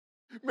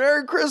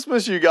Merry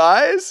Christmas, you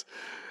guys.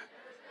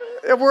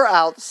 And we're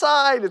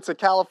outside. It's a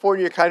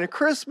California kind of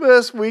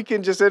Christmas. We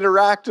can just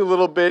interact a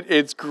little bit.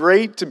 It's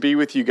great to be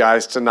with you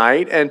guys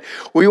tonight. And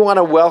we want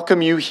to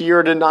welcome you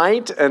here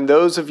tonight. And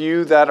those of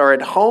you that are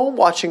at home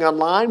watching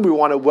online, we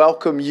want to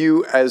welcome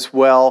you as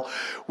well.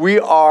 We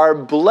are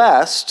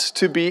blessed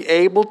to be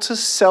able to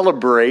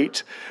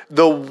celebrate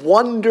the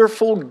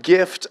wonderful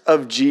gift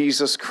of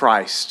Jesus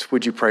Christ.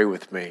 Would you pray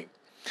with me?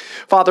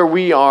 Father,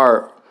 we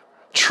are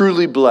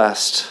truly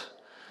blessed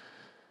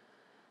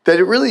that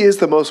it really is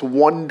the most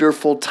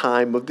wonderful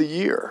time of the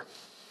year,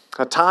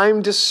 a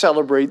time to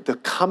celebrate the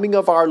coming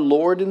of our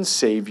Lord and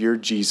Savior,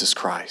 Jesus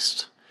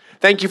Christ.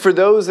 Thank you for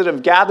those that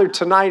have gathered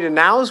tonight, and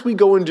now as we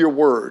go into your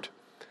word,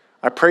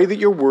 I pray that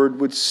your word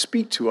would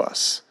speak to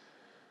us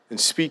and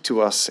speak to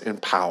us in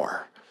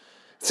power.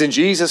 It's in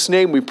Jesus'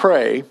 name we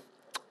pray,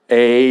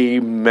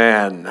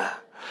 amen.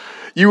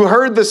 You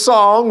heard the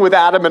song with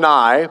Adam and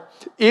I.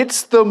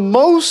 It's the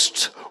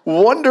most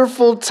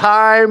wonderful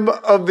time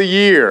of the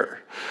year.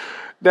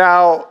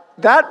 Now,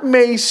 that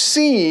may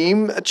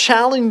seem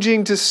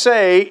challenging to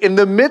say in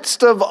the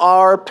midst of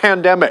our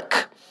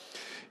pandemic.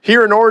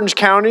 Here in Orange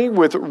County,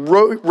 with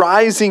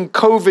rising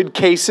COVID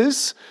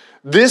cases,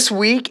 this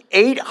week,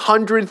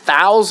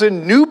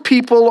 800,000 new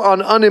people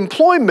on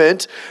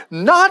unemployment,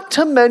 not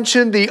to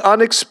mention the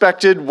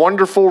unexpected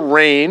wonderful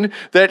rain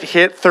that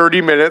hit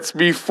 30 minutes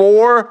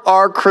before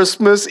our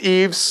Christmas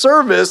Eve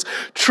service.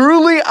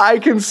 Truly, I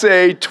can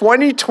say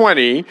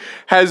 2020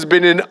 has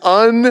been an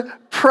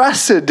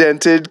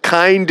unprecedented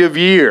kind of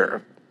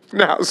year.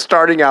 Now,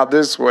 starting out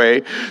this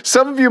way,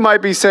 some of you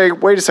might be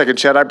saying, wait a second,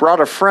 Chet, I brought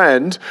a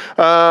friend.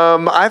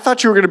 I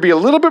thought you were going to be a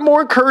little bit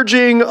more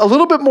encouraging, a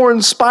little bit more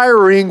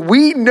inspiring.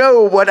 We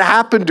know what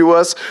happened to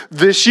us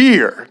this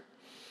year.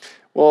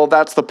 Well,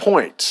 that's the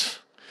point.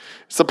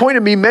 It's the point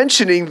of me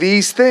mentioning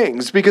these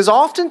things, because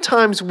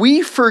oftentimes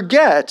we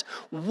forget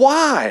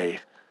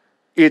why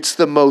it's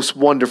the most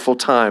wonderful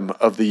time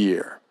of the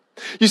year.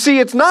 You see,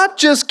 it's not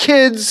just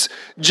kids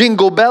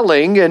jingle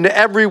belling and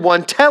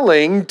everyone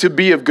telling to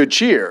be of good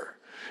cheer.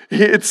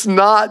 It's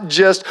not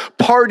just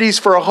parties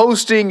for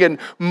hosting and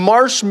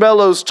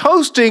marshmallows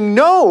toasting.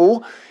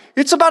 No,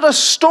 it's about a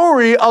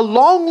story a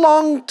long,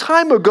 long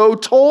time ago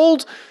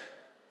told,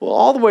 well,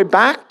 all the way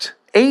back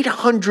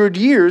 800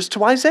 years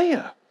to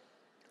Isaiah.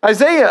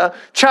 Isaiah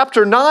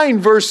chapter 9,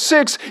 verse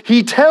 6,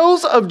 he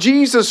tells of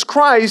Jesus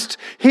Christ,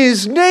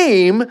 his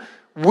name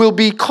will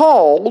be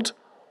called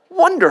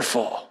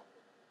Wonderful.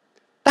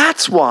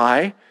 That's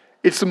why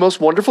it's the most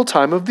wonderful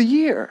time of the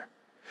year.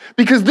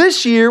 Because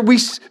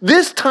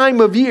this time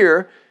of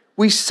year,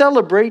 we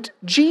celebrate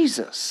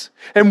Jesus.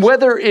 And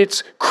whether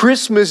it's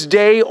Christmas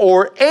Day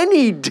or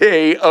any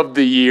day of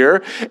the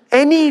year,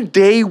 any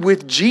day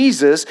with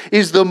Jesus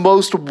is the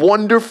most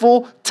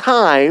wonderful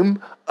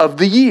time of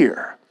the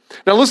year.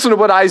 Now listen to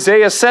what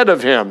Isaiah said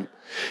of him.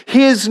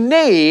 His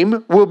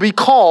name will be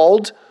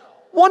called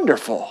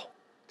Wonderful.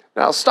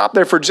 Now, stop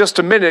there for just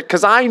a minute,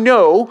 because I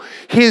know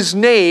his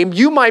name,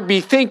 you might be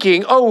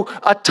thinking, oh,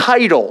 a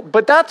title,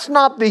 but that's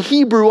not the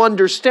Hebrew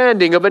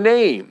understanding of a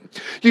name.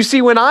 You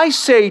see, when I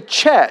say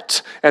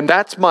Chet, and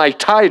that's my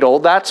title,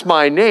 that's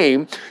my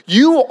name,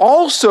 you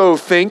also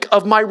think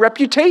of my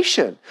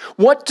reputation.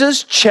 What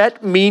does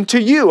Chet mean to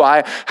you?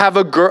 I have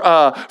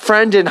a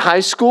friend in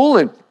high school,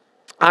 and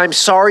I'm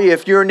sorry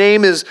if your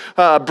name is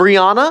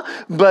Brianna,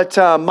 but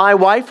my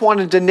wife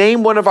wanted to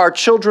name one of our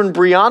children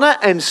Brianna,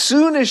 and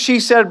soon as she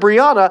said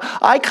Brianna,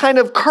 I kind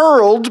of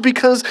curled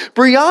because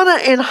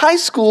Brianna in high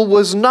school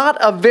was not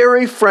a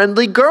very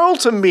friendly girl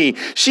to me.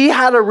 She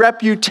had a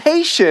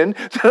reputation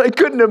that I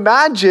couldn't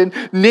imagine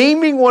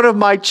naming one of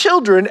my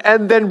children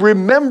and then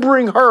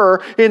remembering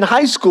her in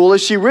high school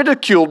as she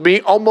ridiculed me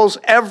almost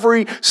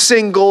every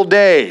single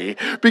day.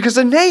 Because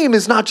a name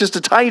is not just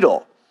a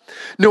title.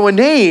 No, a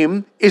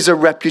name is a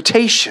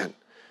reputation.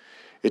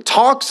 It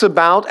talks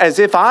about as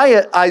if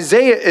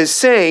Isaiah is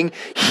saying,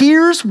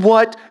 here's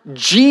what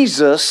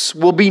Jesus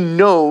will be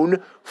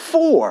known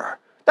for.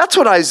 That's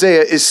what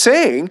Isaiah is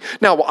saying.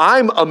 Now,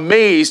 I'm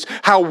amazed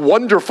how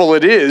wonderful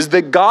it is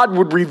that God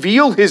would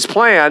reveal his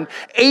plan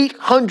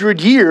 800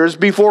 years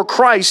before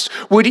Christ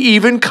would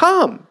even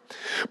come.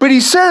 But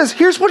he says,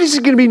 here's what he's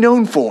going to be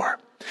known for.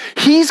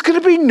 He's going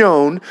to be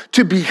known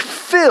to be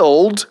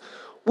filled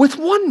with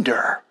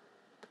wonder.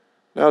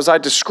 Now, as I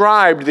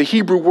described the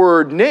Hebrew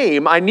word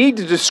name, I need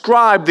to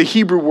describe the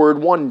Hebrew word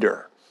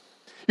wonder.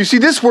 You see,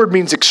 this word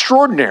means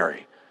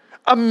extraordinary,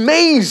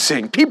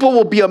 amazing. People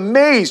will be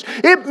amazed.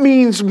 It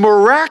means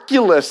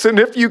miraculous. And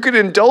if you could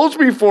indulge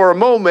me for a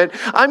moment,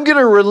 I'm going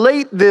to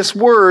relate this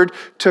word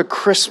to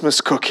Christmas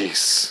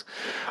cookies.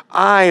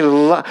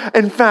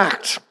 In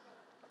fact,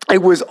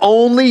 it was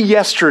only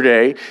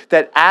yesterday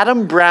that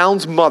Adam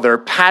Brown's mother,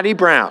 Patty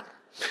Brown,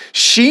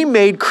 she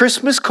made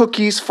Christmas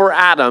cookies for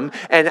Adam,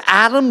 and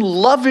Adam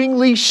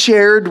lovingly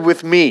shared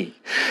with me.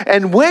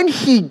 And when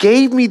he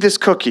gave me this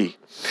cookie,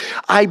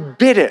 I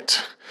bit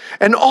it,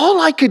 and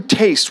all I could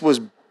taste was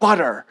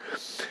butter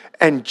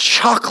and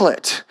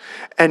chocolate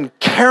and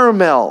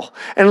caramel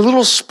and a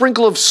little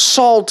sprinkle of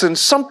salt and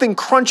something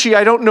crunchy.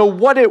 I don't know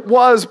what it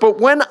was, but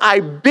when I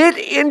bit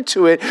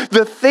into it,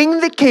 the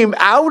thing that came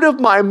out of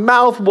my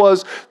mouth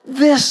was,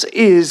 "This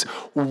is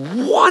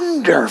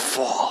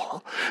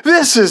wonderful.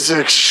 This is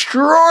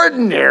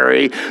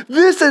extraordinary.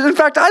 In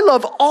fact, I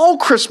love all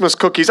Christmas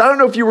cookies. I don't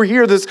know if you were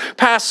here this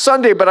past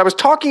Sunday, but I was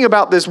talking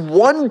about this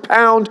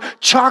 1-pound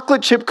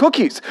chocolate chip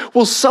cookies.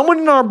 Well, someone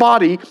in our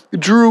body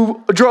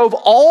drove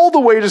all the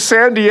way to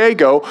San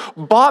Diego,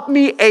 bought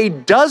me a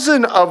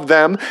dozen of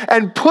them,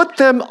 and put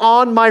them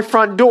on my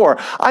front door.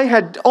 I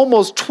had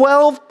almost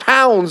 12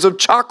 pounds of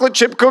chocolate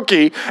chip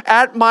cookie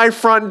at my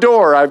front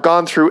door. I've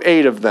gone through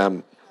 8 of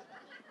them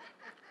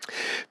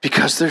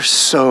because they're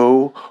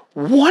so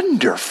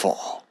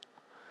wonderful.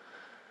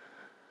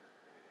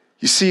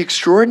 You see,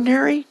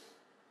 extraordinary?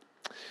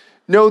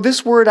 No,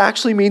 this word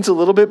actually means a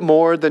little bit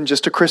more than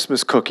just a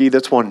Christmas cookie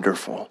that's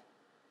wonderful.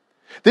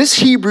 This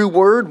Hebrew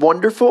word,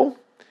 wonderful,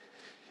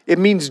 it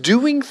means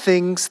doing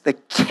things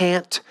that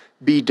can't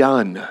be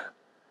done.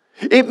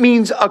 It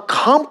means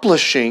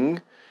accomplishing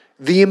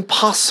the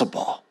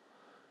impossible.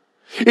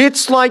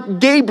 It's like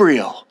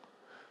Gabriel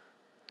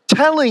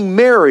telling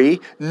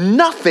Mary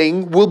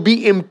nothing will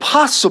be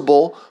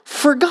impossible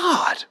for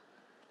God.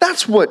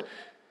 That's what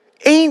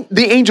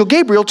the angel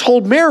Gabriel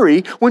told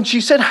Mary when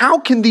she said, "How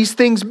can these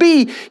things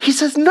be?" He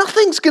says,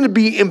 "Nothing's going to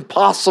be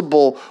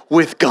impossible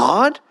with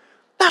God."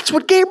 That's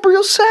what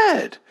Gabriel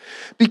said,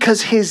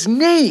 because his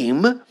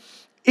name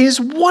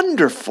is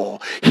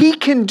wonderful. He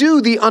can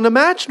do the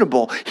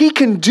unimaginable. He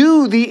can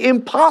do the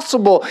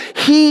impossible.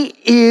 He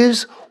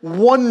is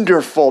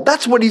wonderful.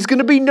 That's what he's going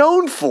to be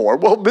known for.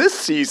 Well, this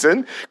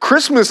season,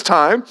 Christmas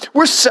time,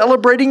 we're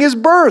celebrating his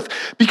birth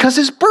because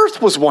his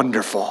birth was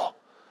wonderful.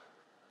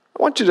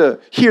 I want you to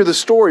hear the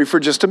story for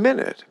just a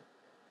minute.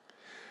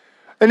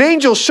 An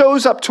angel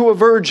shows up to a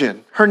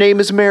virgin, her name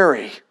is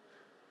Mary,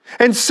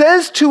 and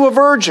says to a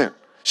virgin,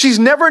 she's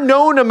never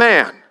known a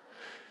man,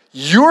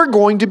 "You're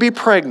going to be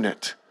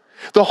pregnant.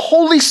 The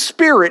Holy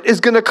Spirit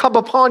is going to come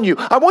upon you."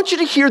 I want you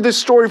to hear this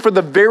story for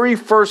the very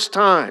first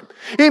time.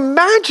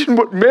 Imagine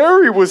what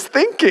Mary was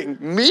thinking.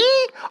 Me?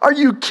 Are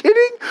you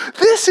kidding?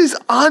 This is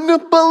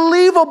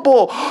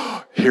unbelievable.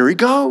 Here he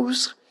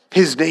goes.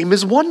 His name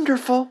is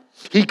wonderful.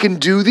 He can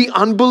do the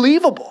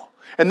unbelievable.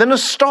 And then a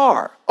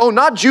star. Oh,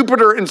 not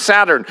Jupiter and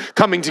Saturn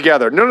coming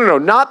together. No.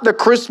 Not the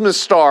Christmas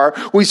star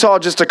we saw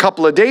just a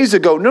couple of days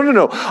ago.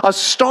 No. A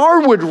star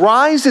would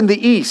rise in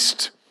the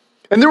east.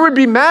 And there would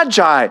be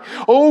magi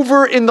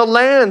over in the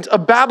land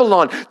of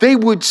Babylon. They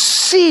would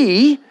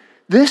see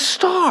this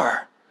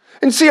star.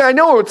 And see, I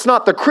know it's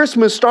not the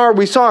Christmas star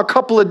we saw a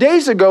couple of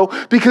days ago,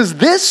 because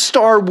this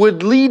star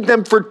would lead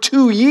them for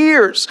 2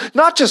 years,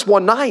 not just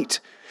one night.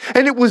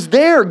 And it was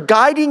there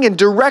guiding and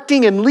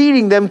directing and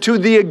leading them to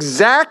the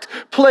exact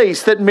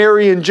place that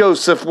Mary and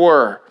Joseph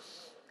were.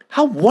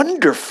 How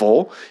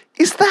wonderful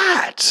is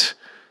that?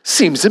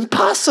 Seems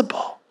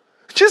impossible.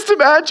 Just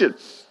imagine.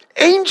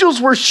 Angels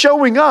were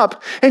showing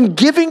up and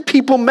giving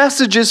people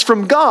messages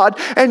from God,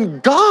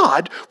 and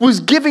God was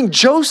giving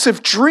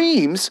Joseph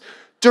dreams,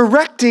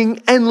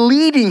 directing and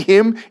leading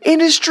him in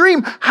his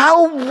dream.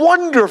 How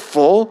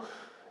wonderful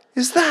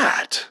is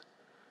that?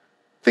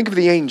 Think of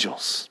the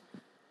angels.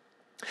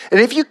 And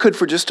if you could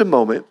for just a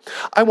moment,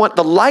 I want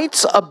the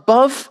lights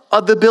above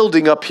the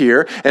building up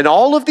here, and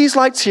all of these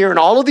lights here, and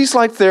all of these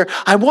lights there.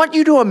 I want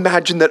you to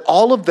imagine that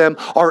all of them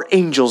are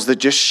angels that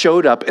just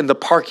showed up in the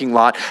parking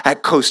lot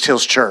at Coast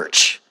Hills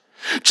Church.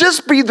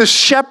 Just be the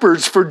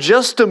shepherds for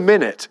just a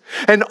minute,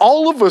 and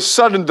all of a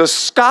sudden the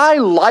sky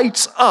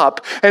lights up,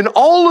 and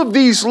all of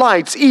these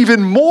lights,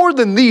 even more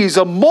than these,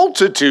 a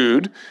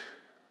multitude,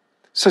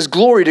 says,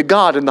 "Glory to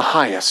God in the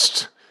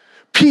highest.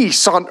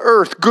 Peace on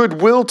earth,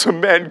 goodwill to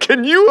men."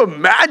 Can you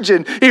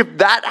imagine if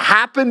that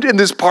happened in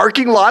this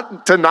parking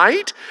lot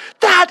tonight?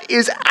 That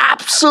is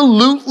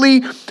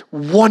absolutely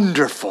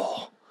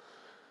wonderful.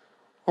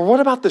 Or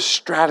what about the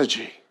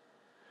strategy?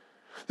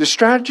 The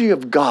strategy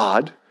of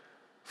God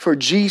for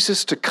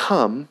Jesus to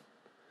come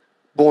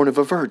born of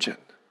a virgin.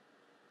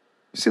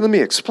 See, let me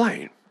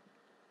explain.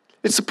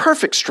 It's a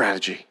perfect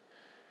strategy.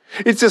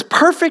 It's a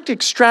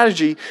perfect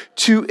strategy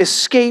to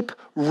escape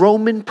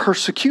Roman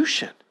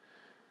persecution.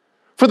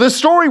 For the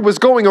story was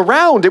going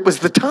around, it was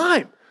the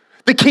time.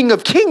 The King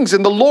of Kings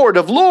and the Lord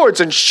of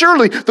Lords, and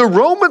surely the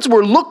Romans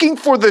were looking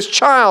for this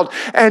child.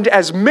 And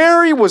as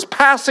Mary was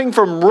passing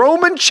from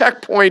Roman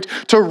checkpoint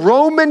to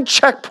Roman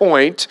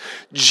checkpoint,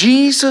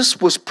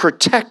 Jesus was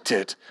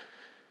protected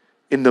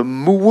in the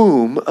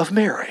womb of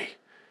Mary.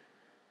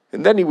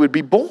 And then he would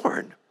be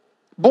born.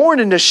 Born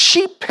in a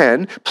sheep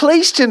pen,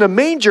 placed in a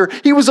manger.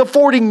 He was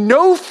affording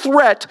no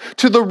threat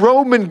to the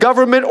Roman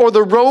government or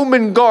the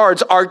Roman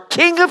guards. Our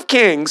King of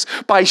Kings,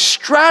 by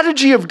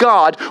strategy of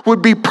God,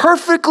 would be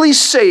perfectly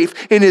safe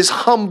in his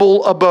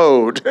humble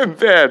abode. And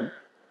then,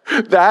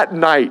 that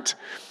night,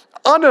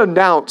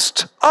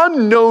 unannounced,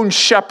 unknown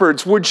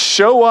shepherds would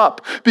show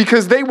up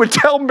because they would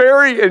tell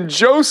Mary and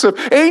Joseph,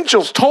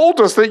 angels told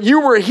us that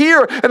you were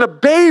here, and a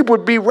babe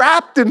would be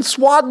wrapped in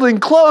swaddling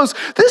clothes.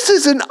 This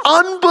is an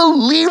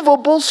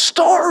unbelievable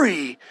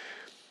story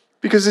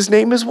because his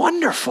name is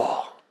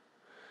Wonderful.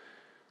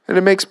 And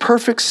it makes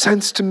perfect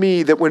sense to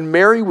me that when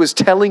Mary was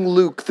telling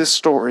Luke this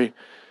story,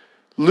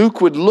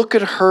 Luke would look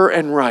at her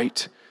and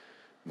write,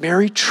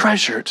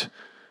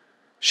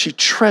 she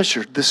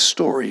treasured this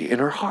story in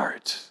her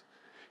heart.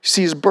 You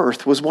see, his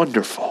birth was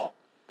wonderful,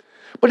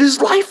 but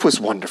his life was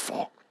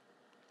wonderful.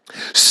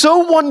 So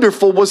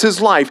wonderful was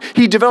his life.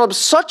 He developed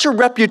such a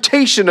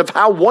reputation of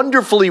how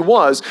wonderful he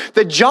was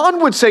that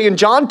John would say in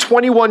John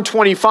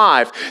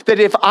 21:25 that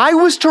if I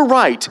was to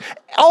write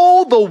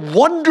all the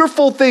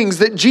wonderful things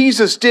that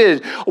Jesus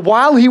did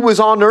while he was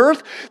on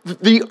earth,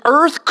 the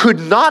earth could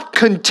not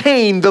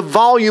contain the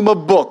volume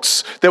of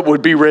books that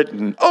would be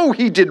written. Oh,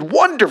 he did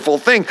wonderful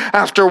thing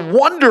after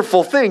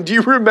wonderful thing. Do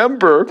you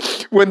remember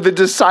when the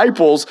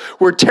disciples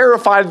were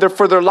terrified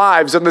for their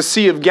lives in the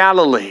Sea of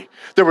Galilee?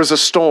 There was a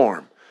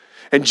storm.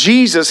 And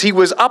Jesus, he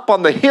was up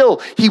on the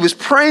hill, he was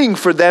praying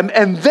for them,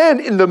 and then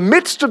in the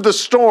midst of the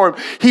storm,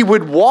 he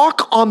would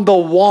walk on the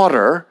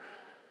water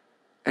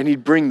and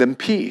he'd bring them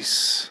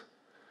peace.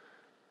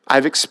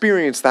 I've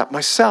experienced that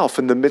myself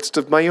in the midst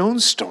of my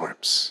own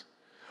storms.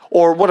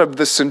 Or what of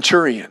the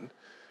centurion?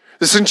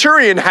 The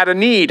centurion had a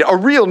need, a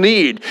real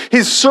need.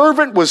 His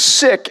servant was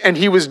sick and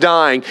he was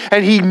dying,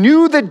 and he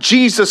knew that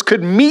Jesus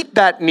could meet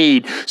that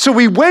need. So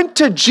he went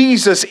to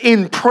Jesus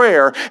in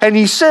prayer and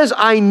he says,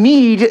 I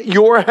need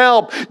your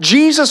help.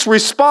 Jesus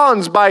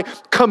responds by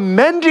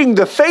commending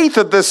the faith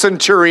of the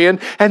centurion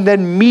and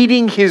then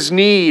meeting his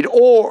need.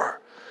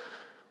 Or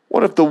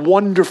what of the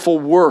wonderful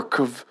work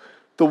of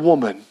the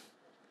woman?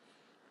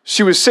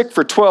 She was sick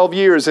for 12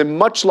 years, and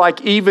much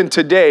like even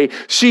today,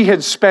 she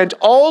had spent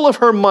all of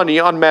her money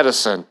on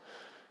medicine.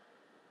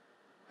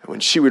 And when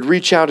she would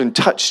reach out and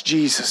touch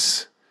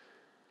Jesus,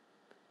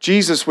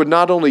 Jesus would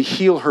not only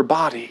heal her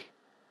body,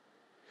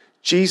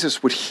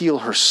 Jesus would heal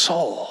her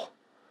soul.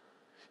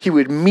 He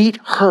would meet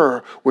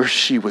her where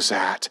she was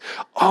at.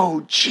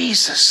 Oh,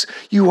 Jesus,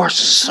 you are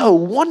so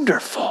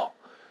wonderful.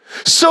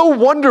 So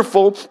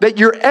wonderful that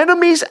your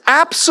enemies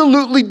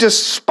absolutely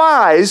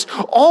despised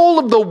all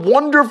of the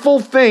wonderful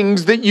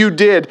things that you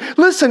did.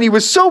 Listen, he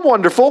was so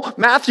wonderful,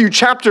 Matthew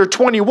chapter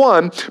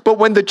 21, but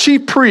when the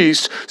chief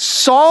priest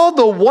saw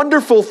the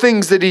wonderful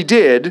things that he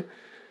did,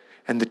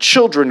 and the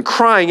children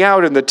crying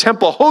out in the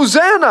temple,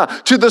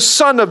 Hosanna to the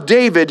Son of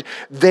David,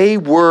 they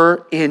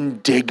were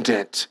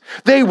indignant.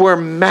 They were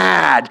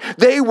mad.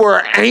 They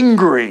were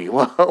angry.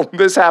 Well,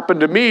 this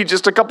happened to me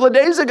just a couple of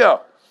days ago.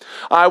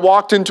 I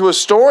walked into a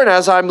store, and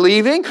as I'm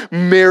leaving,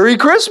 Merry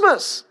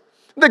Christmas.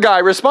 The guy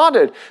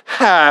responded,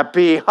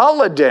 Happy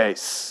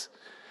Holidays.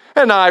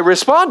 And I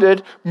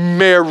responded,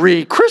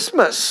 Merry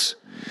Christmas.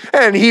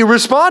 And he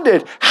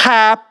responded,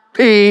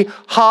 Happy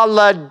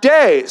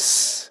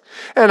Holidays.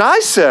 And I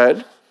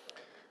said,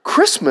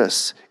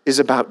 Christmas is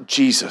about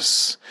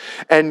Jesus.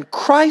 And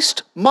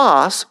Christ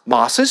mas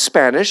is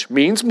Spanish,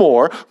 means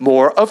more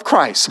of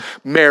Christ.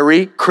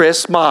 Merry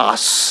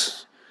Christmas.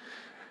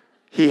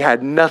 He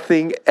had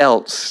nothing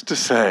else to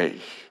say.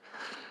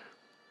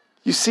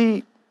 You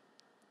see,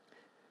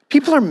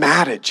 people are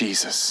mad at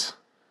Jesus.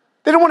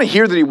 They don't want to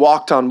hear that he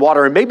walked on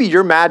water. And maybe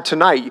you're mad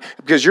tonight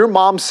because your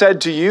mom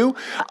said to you,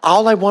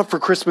 all I want for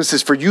Christmas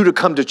is for you to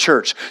come to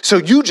church. So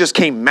you just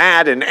came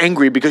mad and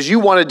angry because you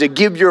wanted to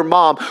give your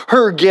mom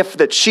her gift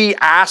that she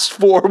asked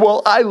for.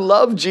 Well, I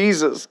love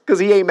Jesus because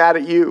he ain't mad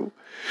at you.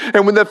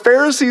 And when the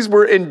Pharisees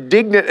were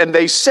indignant and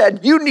they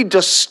said, you need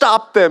to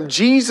stop them,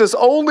 Jesus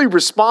only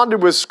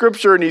responded with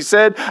scripture, and he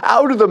said,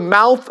 out of the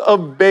mouth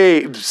of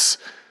babes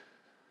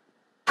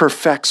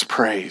perfects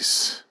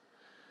praise.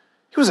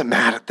 He wasn't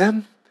mad at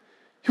them.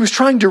 He was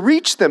trying to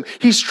reach them.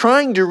 He's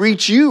trying to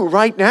reach you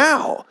right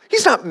now.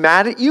 He's not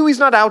mad at you. He's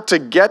not out to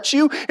get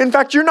you. In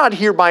fact, you're not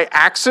here by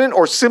accident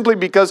or simply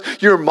because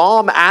your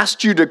mom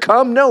asked you to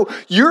come. No,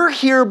 you're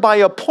here by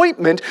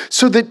appointment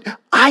so that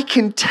I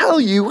can tell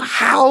you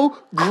how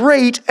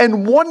great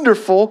and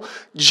wonderful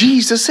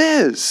Jesus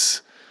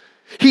is.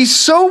 He's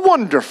so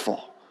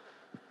wonderful.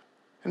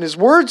 And his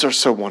words are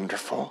so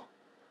wonderful.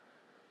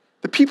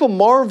 The people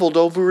marveled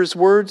over his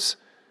words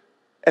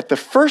at the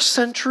first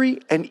century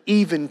and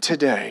even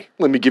today.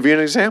 Let me give you an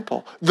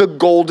example. The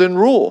golden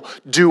rule.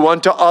 Do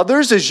unto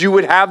others as you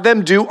would have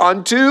them do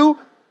unto.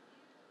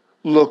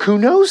 Look who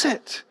knows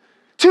it.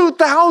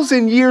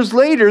 2,000 years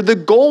later, the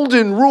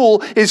golden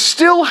rule is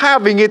still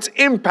having its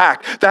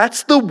impact.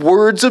 That's the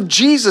words of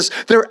Jesus.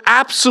 They're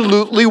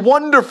absolutely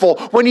wonderful.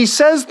 When he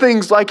says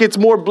things like it's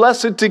more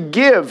blessed to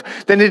give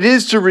than it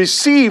is to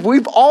receive,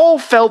 we've all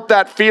felt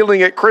that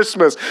feeling at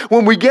Christmas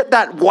when we get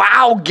that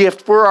wow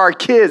gift for our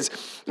kids.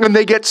 And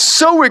they get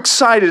so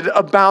excited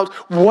about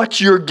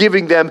what you're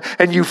giving them,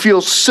 and you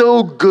feel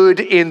so good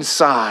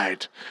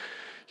inside.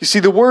 You see,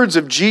 the words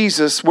of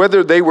Jesus,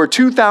 whether they were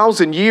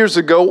 2,000 years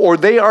ago or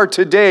they are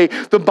today,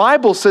 the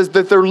Bible says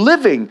that they're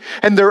living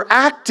and they're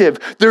active.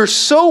 They're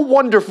so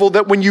wonderful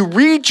that when you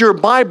read your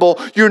Bible,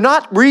 you're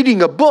not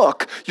reading a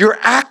book. You're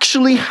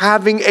actually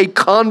having a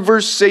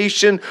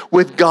conversation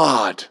with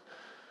God.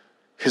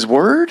 His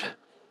Word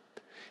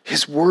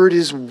is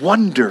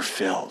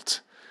wonder-filled.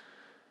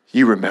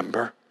 You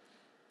remember.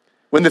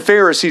 When the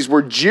Pharisees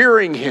were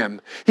jeering him,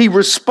 he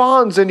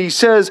responds and he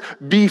says,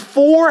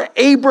 "Before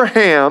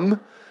Abraham,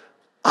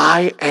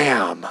 I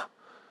am."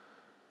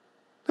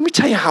 Let me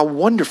tell you how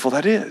wonderful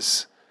that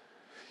is.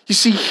 You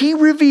see, he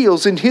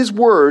reveals in his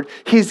word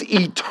his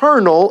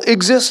eternal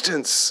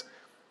existence.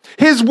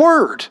 His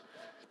word,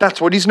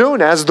 that's what he's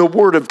known as, the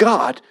Word of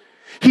God.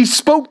 He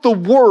spoke the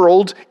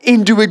world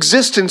into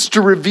existence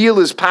to reveal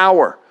his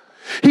power.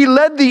 He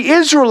led the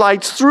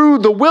Israelites through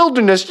the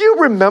wilderness. You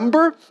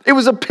remember? It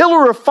was a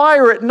pillar of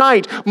fire at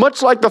night,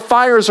 much like the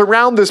fires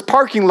around this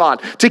parking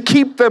lot, to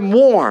keep them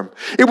warm.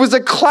 It was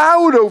a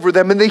cloud over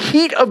them in the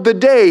heat of the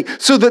day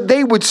so that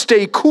they would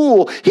stay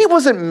cool. He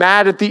wasn't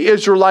mad at the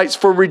Israelites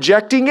for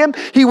rejecting him.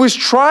 He was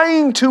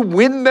trying to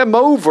win them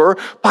over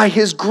by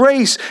his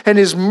grace and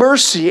his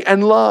mercy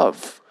and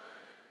love.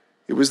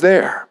 It was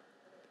there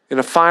in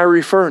a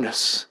fiery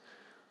furnace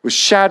with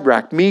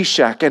Shadrach,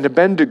 Meshach, and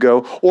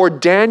Abednego, or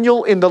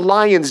Daniel in the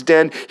lion's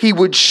den. He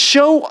would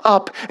show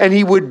up and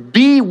he would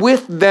be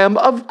with them.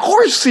 Of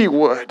course he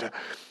would.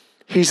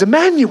 He's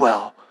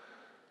Emmanuel,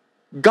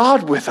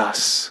 God with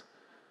us.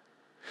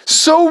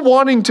 So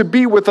wanting to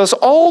be with us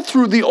all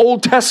through the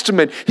Old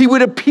Testament, he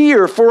would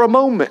appear for a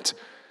moment.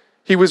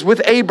 He was with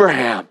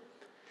Abraham.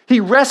 He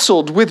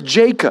wrestled with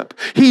Jacob.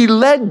 He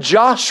led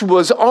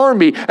Joshua's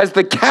army as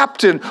the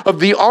captain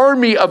of the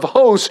army of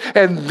hosts.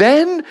 And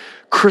then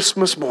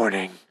Christmas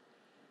morning,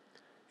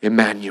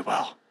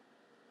 Emmanuel,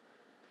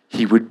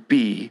 he would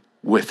be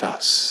with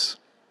us.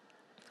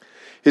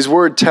 His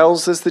word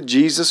tells us that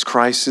Jesus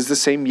Christ is the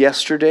same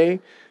yesterday,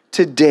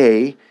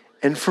 today,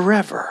 and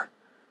forever.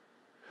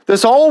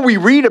 That's all we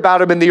read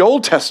about him in the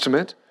Old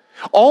Testament.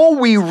 All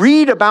we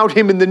read about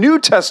him in the New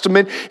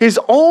Testament is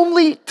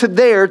only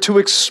there to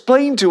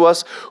explain to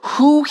us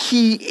who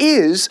he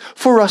is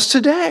for us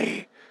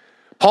today.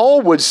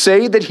 Paul would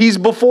say that he's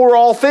before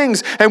all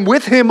things, and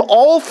with him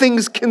all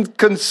things can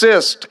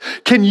consist.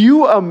 Can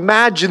you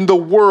imagine the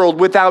world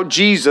without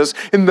Jesus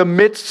in the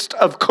midst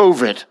of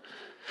COVID?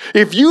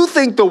 If you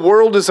think the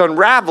world is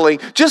unraveling,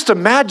 just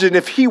imagine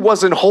if he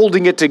wasn't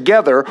holding it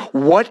together,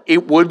 what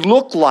it would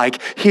look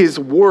like. His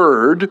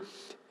word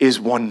is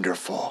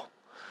wonderful.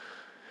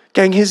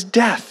 Gang, his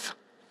death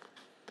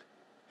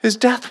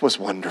was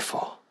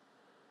wonderful.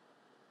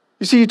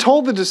 You see, he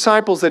told the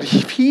disciples that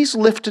if he's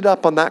lifted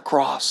up on that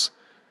cross,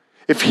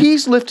 if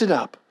he's lifted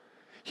up,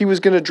 he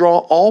was going to draw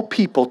all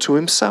people to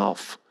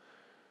himself.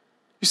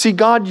 You see,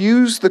 God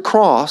used the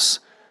cross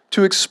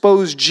to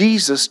expose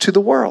Jesus to the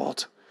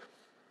world.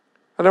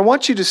 And I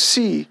want you to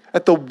see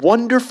at the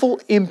wonderful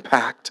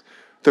impact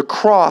the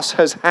cross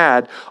has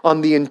had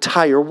on the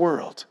entire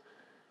world.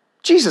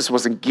 Jesus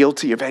wasn't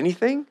guilty of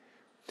anything.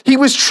 He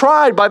was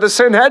tried by the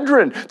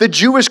Sanhedrin, the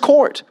Jewish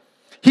court.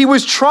 He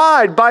was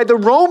tried by the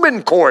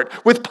Roman court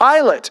with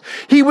Pilate.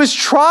 He was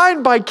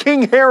tried by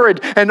King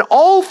Herod, and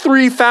all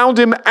three found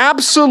him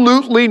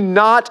absolutely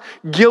not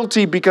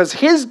guilty because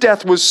his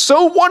death was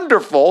so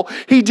wonderful.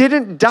 He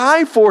didn't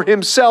die for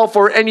himself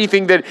or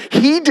anything that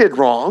he did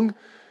wrong.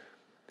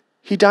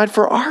 He died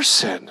for our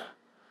sin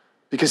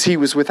because he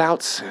was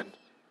without sin.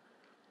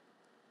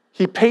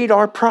 He paid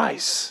our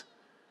price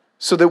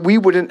so that we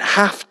wouldn't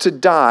have to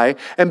die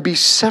and be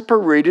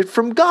separated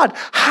from God.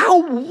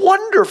 How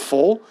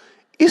wonderful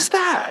is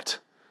that?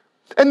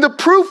 And the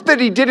proof that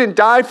he didn't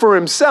die for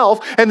himself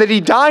and that he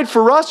died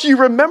for us, you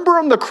remember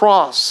on the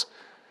cross,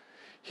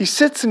 he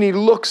sits and he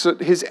looks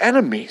at his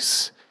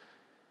enemies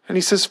and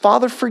he says,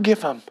 "Father,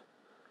 forgive them,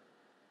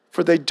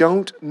 for they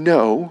don't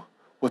know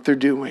what they're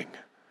doing."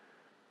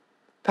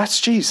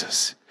 That's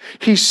Jesus.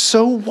 He's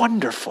so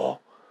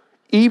wonderful.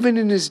 Even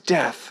in his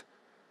death,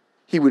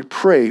 he would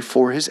pray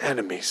for his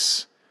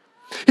enemies.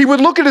 He would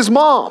look at his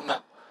mom,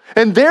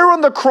 and there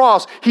on the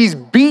cross, he's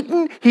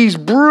beaten, he's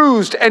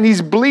bruised, and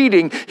he's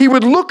bleeding. He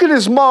would look at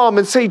his mom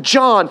and say,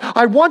 "John,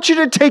 I want you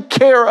to take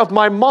care of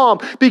my mom,"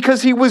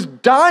 because he was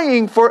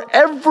dying for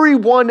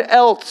everyone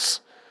else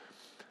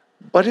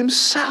but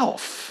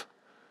himself.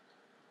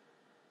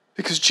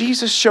 Because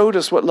Jesus showed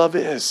us what love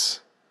is.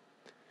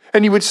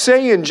 And he would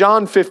say in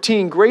John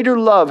 15, "Greater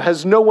love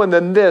has no one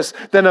than this,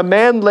 than a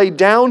man lay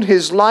down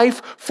his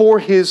life for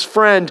his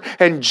friend."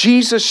 And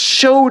Jesus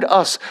showed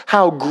us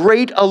how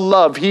great a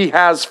love he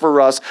has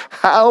for us.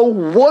 How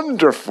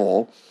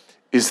wonderful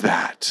is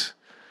that?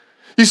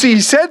 You see,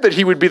 he said that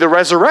he would be the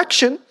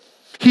resurrection.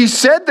 He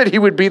said that he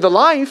would be the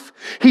life.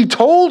 He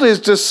told his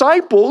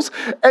disciples,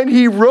 and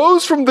he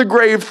rose from the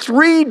grave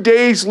 3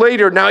 days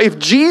later. Now, if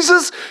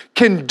Jesus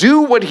can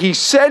do what he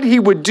said he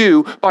would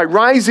do by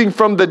rising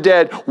from the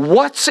dead,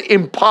 what's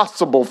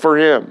impossible for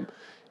him,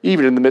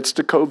 even in the midst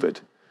of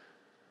COVID?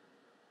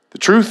 The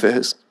truth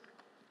is,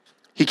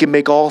 he can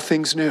make all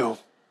things new.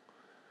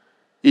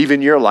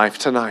 even your life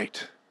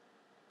tonight.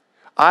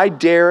 I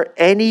dare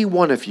any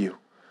one of you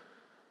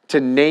to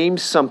name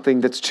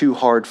something that's too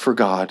hard for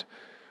God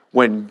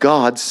when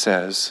God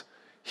says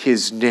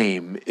his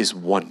name is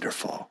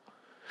wonderful.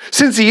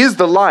 Since he is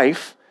the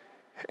life,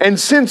 and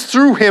since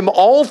through him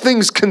all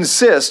things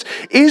consist,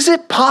 is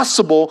it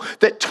possible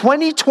that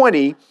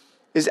 2020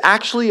 is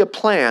actually a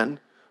plan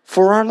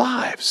for our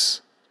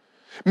lives?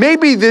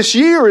 Maybe this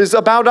year is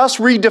about us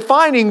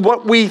redefining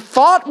what we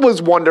thought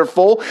was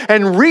wonderful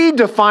and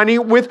redefining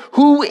it with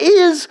who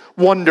is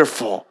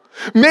wonderful.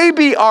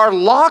 Maybe our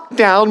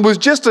lockdown was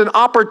just an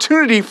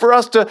opportunity for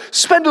us to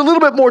spend a little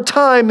bit more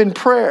time in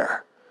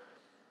prayer.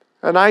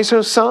 And I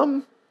know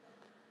some,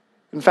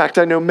 in fact,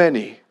 I know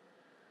many,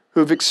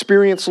 who've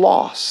experienced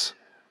loss,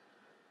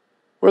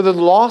 whether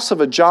the loss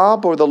of a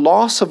job or the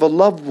loss of a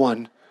loved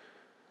one.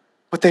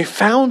 But they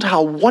found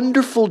how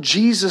wonderful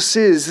Jesus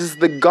is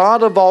the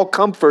God of all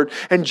comfort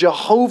and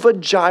Jehovah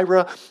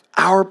Jireh,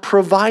 our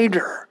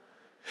provider.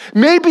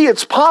 Maybe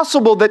it's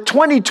possible that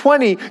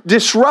 2020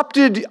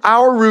 disrupted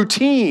our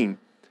routine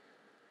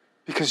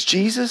because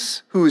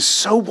Jesus, who is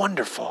so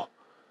wonderful,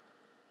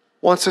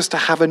 wants us to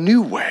have a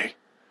new way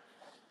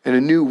and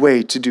a new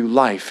way to do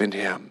life in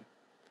him.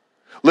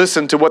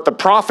 Listen to what the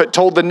prophet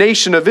told the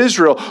nation of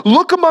Israel.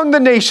 Look among the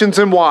nations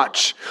and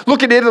watch.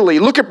 Look at Italy.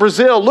 Look at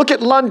Brazil. Look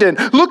at London.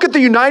 Look at the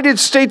United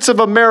States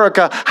of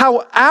America.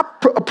 How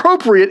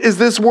appropriate is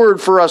this word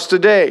for us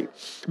today?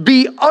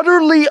 Be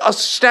utterly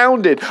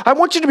astounded. I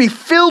want you to be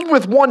filled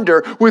with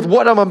wonder with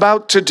what I'm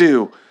about to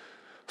do.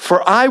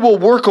 For I will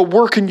work a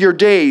work in your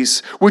days,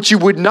 which you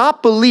would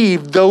not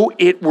believe though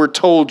it were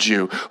told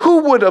you.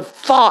 Who would have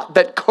thought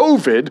that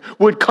COVID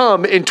would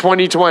come in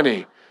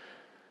 2020?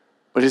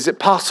 But is it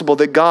possible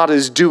that God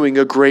is doing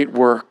a great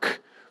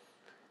work?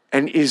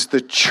 And is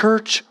the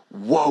church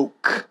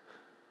woke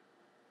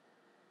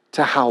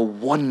to how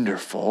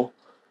wonderful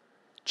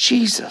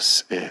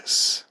Jesus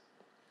is?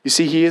 You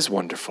see, he is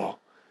wonderful.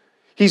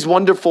 He's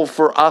wonderful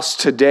for us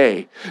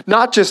today,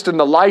 not just in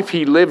the life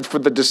he lived for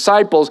the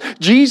disciples.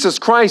 Jesus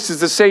Christ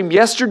is the same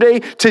yesterday,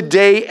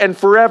 today, and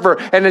forever.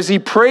 And as he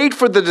prayed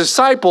for the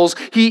disciples,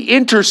 he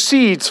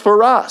intercedes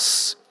for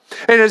us.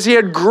 And as he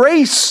had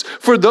grace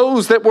for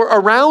those that were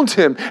around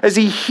him, as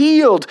he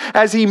healed,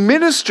 as he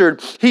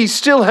ministered, he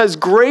still has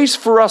grace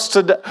for us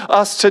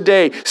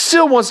today,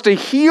 still wants to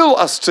heal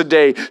us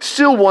today,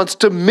 still wants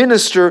to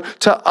minister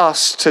to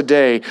us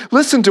today.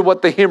 Listen to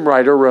what the hymn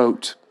writer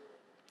wrote.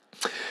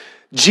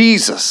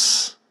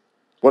 Jesus,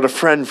 what a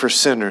friend for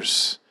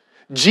sinners.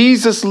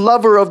 Jesus,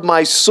 lover of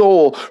my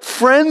soul.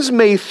 Friends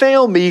may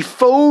fail me,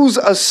 foes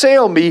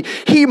assail me.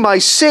 He, my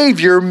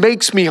Savior,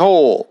 makes me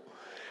whole.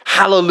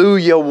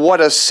 Hallelujah,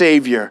 what a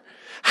Savior.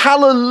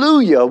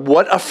 Hallelujah,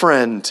 what a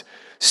friend.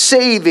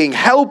 Saving,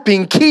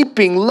 helping,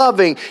 keeping,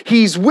 loving.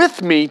 He's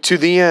with me to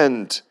the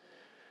end.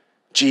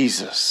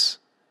 Jesus,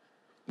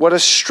 what a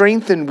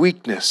strength and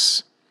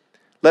weakness.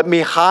 Let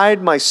me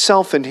hide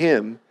myself in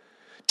him.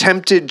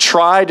 Tempted,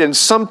 tried, and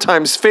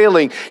sometimes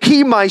failing.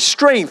 He, my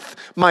strength,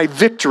 my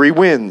victory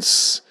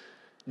wins.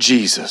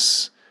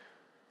 Jesus,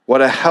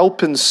 what a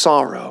help in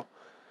sorrow.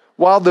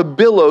 While the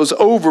billows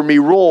over me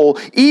roll,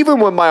 even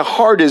when my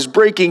heart is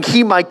breaking,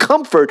 he, my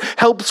comfort,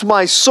 helps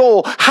my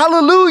soul.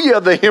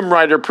 Hallelujah, the hymn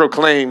writer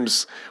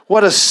proclaims.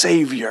 What a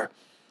Savior.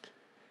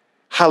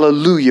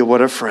 Hallelujah,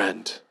 what a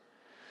friend.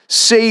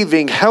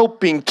 Saving,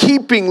 helping,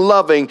 keeping,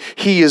 loving,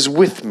 he is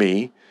with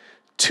me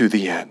to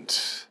the end.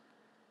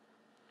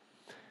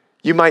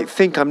 You might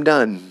think I'm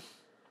done.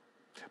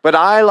 But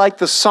I, like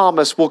the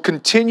psalmist, will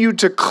continue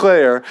to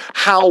declare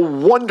how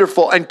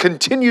wonderful and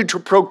continue to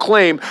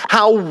proclaim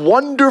how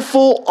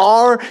wonderful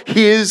are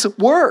his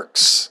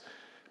works.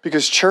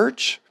 Because,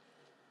 church,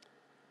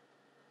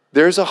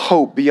 there's a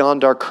hope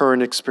beyond our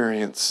current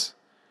experience.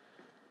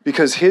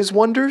 Because his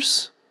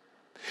wonders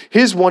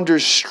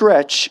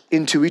stretch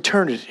into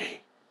eternity.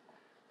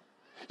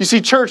 You see,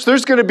 church,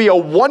 there's going to be a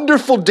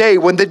wonderful day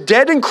when the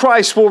dead in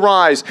Christ will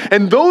rise,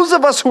 and those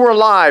of us who are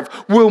alive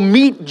will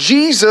meet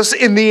Jesus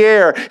in the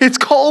air. It's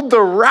called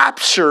the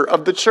rapture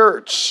of the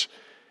church.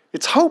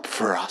 It's hope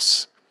for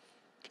us.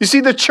 You see,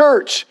 the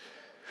church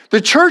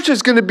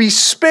is going to be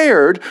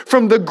spared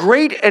from the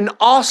great and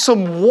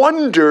awesome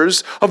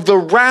wonders of the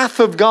wrath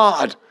of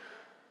God,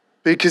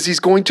 because he's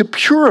going to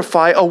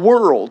purify a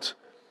world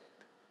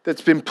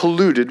that's been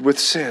polluted with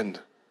sin.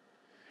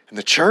 And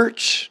the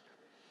church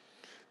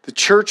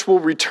will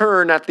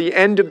return at the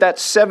end of that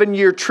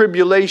 7-year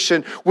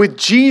tribulation with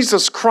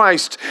Jesus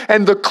Christ,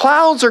 and the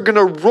clouds are going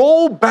to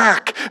roll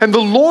back, and the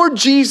Lord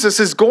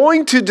Jesus is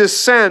going to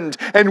descend,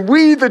 and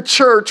we, the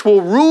church,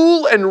 will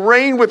rule and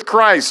reign with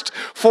Christ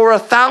for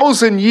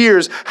 1,000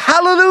 years.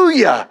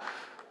 Hallelujah!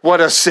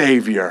 What a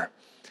Savior.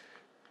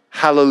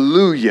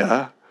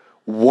 Hallelujah!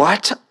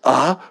 What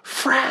a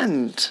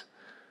friend.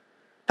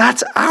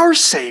 That's our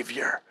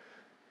Savior.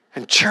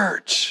 And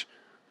church,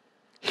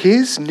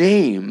 his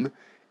name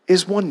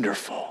is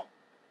wonderful.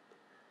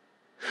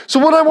 So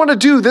what I want to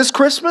do this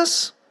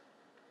Christmas,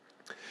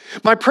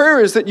 my prayer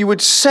is that you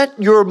would set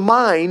your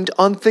mind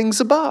on things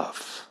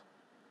above.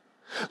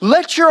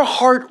 Let your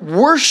heart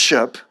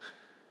worship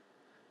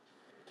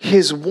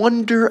his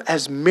wonder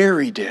as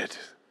Mary did.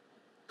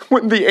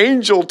 When the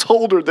angel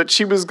told her that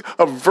she was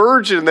a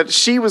virgin, that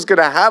she was going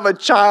to have a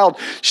child,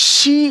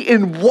 she,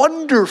 in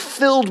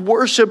wonder-filled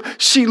worship,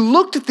 she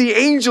looked at the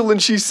angel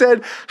and she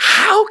said,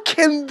 "How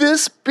can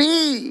this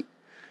be?"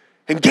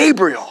 And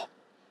Gabriel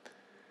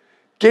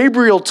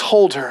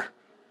told her,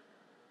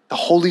 the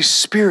Holy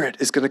Spirit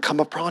is going to come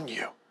upon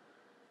you.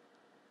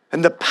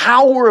 And the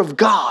power of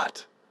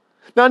God.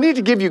 Now, I need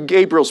to give you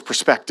Gabriel's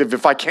perspective,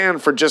 if I can,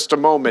 for just a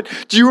moment.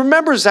 Do you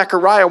remember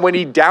Zechariah when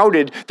he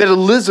doubted that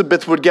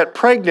Elizabeth would get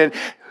pregnant?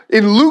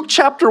 In Luke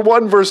chapter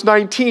 1, verse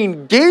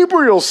 19,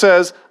 Gabriel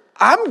says,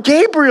 "I'm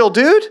Gabriel,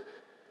 dude.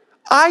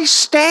 I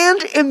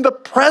stand in the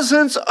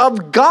presence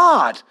of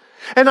God,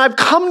 and I've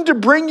come to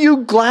bring you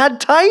glad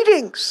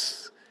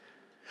tidings."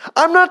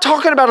 I'm not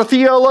talking about a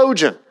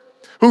theologian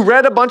who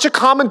read a bunch of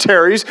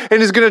commentaries and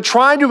is going to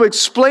try to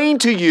explain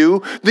to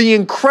you the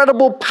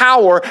incredible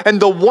power and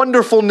the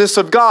wonderfulness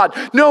of God.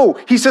 No,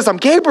 he says, "I'm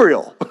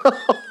Gabriel."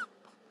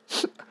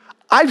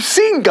 I've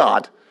seen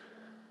God.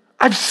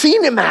 I've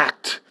seen him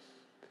act.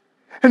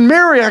 And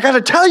Mary, I got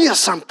to tell you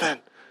something.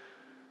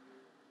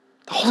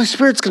 The Holy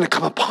Spirit's going to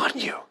come upon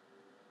you.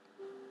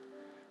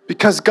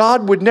 Because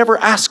God would never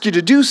ask you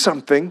to do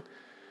something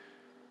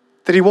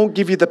that he won't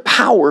give you the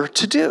power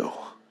to do.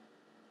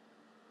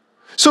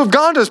 So if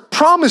God has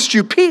promised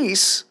you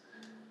peace,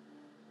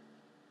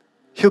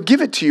 he'll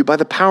give it to you by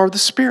the power of the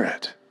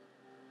Spirit.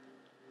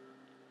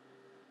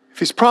 If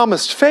he's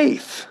promised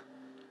faith,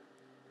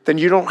 then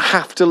you don't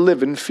have to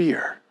live in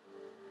fear.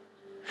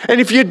 And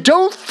if you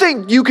don't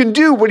think you can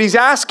do what he's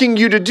asking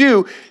you to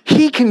do,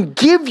 he can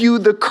give you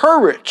the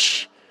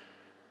courage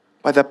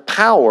by the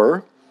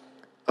power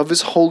of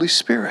his Holy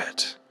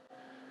Spirit.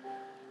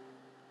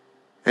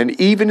 And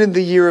even in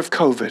the year of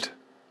COVID,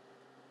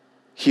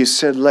 he has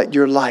said, "Let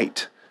your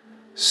light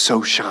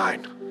so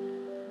shine."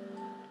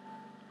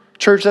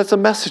 Church, that's a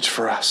message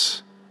for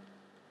us.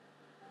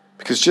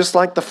 Because just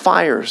like the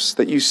fires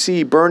that you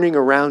see burning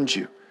around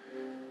you,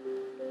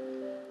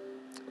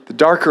 the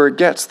darker it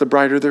gets, the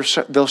brighter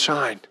they'll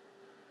shine.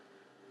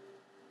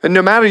 And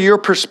no matter your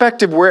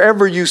perspective,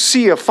 wherever you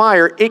see a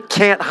fire, it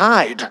can't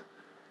hide.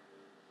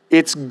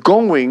 It's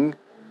going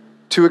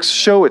to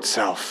show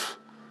itself.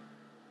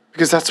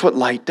 Because that's what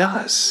light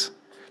does.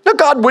 Now,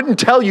 God wouldn't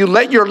tell you,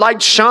 "Let your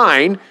light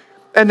shine,"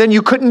 and then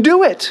you couldn't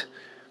do it.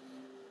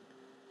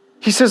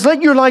 He says,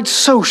 "Let your light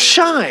so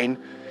shine,"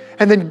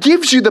 and then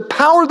gives you the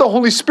power of the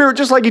Holy Spirit,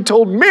 just like he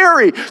told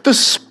Mary. The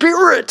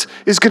Spirit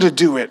is going to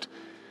do it.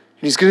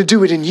 And he's going to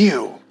do it in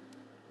you.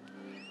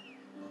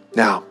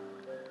 Now,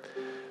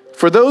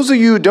 for those of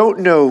you who don't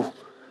know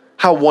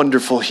how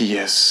wonderful he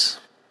is,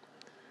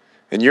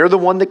 and you're the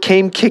one that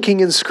came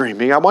kicking and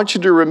screaming, I want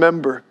you to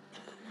remember,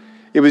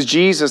 it was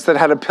Jesus that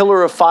had a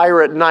pillar of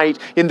fire at night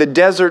in the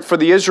desert for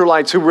the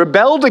Israelites who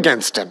rebelled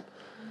against him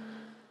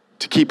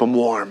to keep them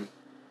warm.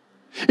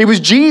 It was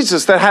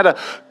Jesus that had a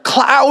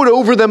cloud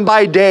over them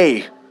by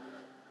day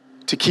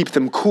to keep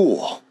them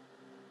cool.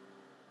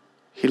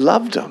 He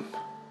loved them.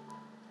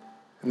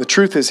 And the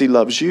truth is, he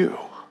loves you.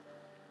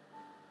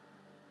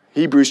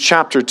 Hebrews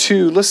chapter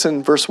 2,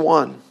 listen, verse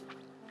 1.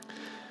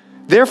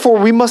 "Therefore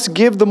we must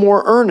give the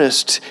more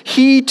earnest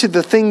heed to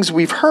the things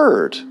we've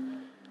heard,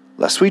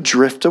 lest we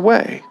drift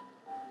away.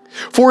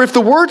 For if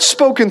the word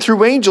spoken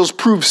through angels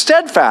proved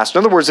steadfast," in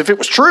other words, if it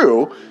was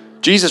true,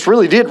 Jesus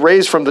really did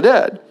raise from the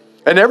dead,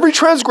 "and every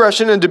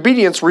transgression and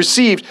disobedience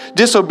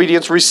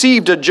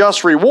received a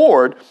just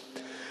reward,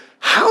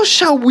 how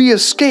shall we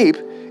escape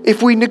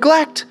if we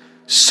neglect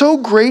so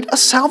great a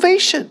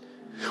salvation,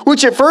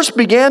 which at first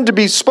began to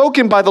be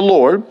spoken by the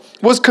Lord,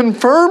 was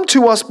confirmed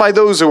to us by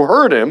those who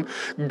heard him,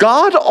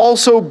 God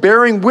also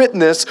bearing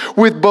witness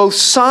with both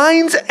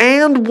signs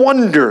and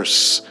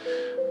wonders,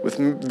 with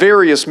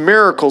various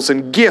miracles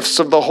and gifts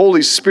of the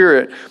Holy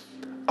Spirit,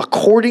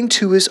 according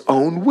to his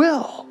own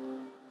will."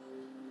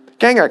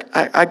 Gang,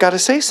 I got to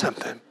say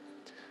something.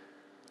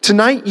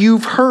 Tonight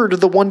you've heard of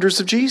the wonders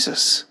of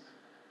Jesus.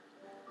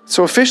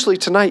 So officially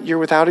tonight you're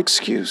without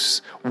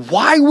excuse.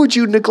 Why would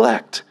you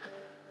neglect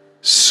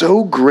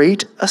so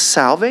great a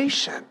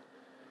salvation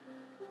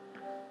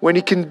when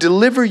he can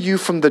deliver you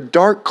from the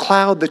dark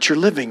cloud that you're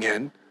living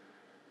in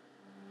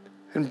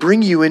and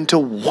bring you into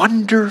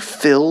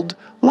wonder-filled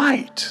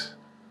light?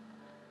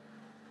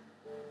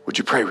 Would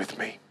you pray with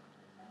me?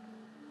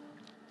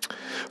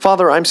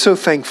 Father, I'm so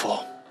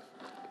thankful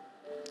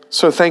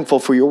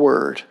for your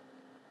word.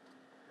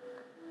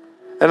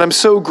 And I'm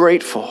so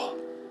grateful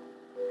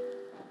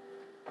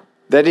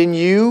that in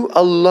you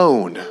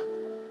alone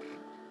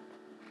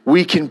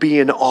we can be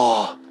in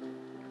awe.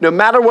 No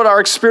matter what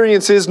our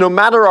experience is, no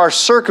matter our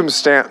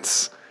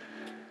circumstance,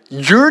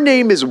 your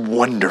name is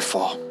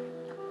wonderful.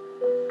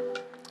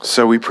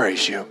 So we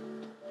praise you.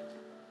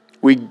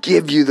 We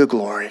give you the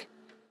glory.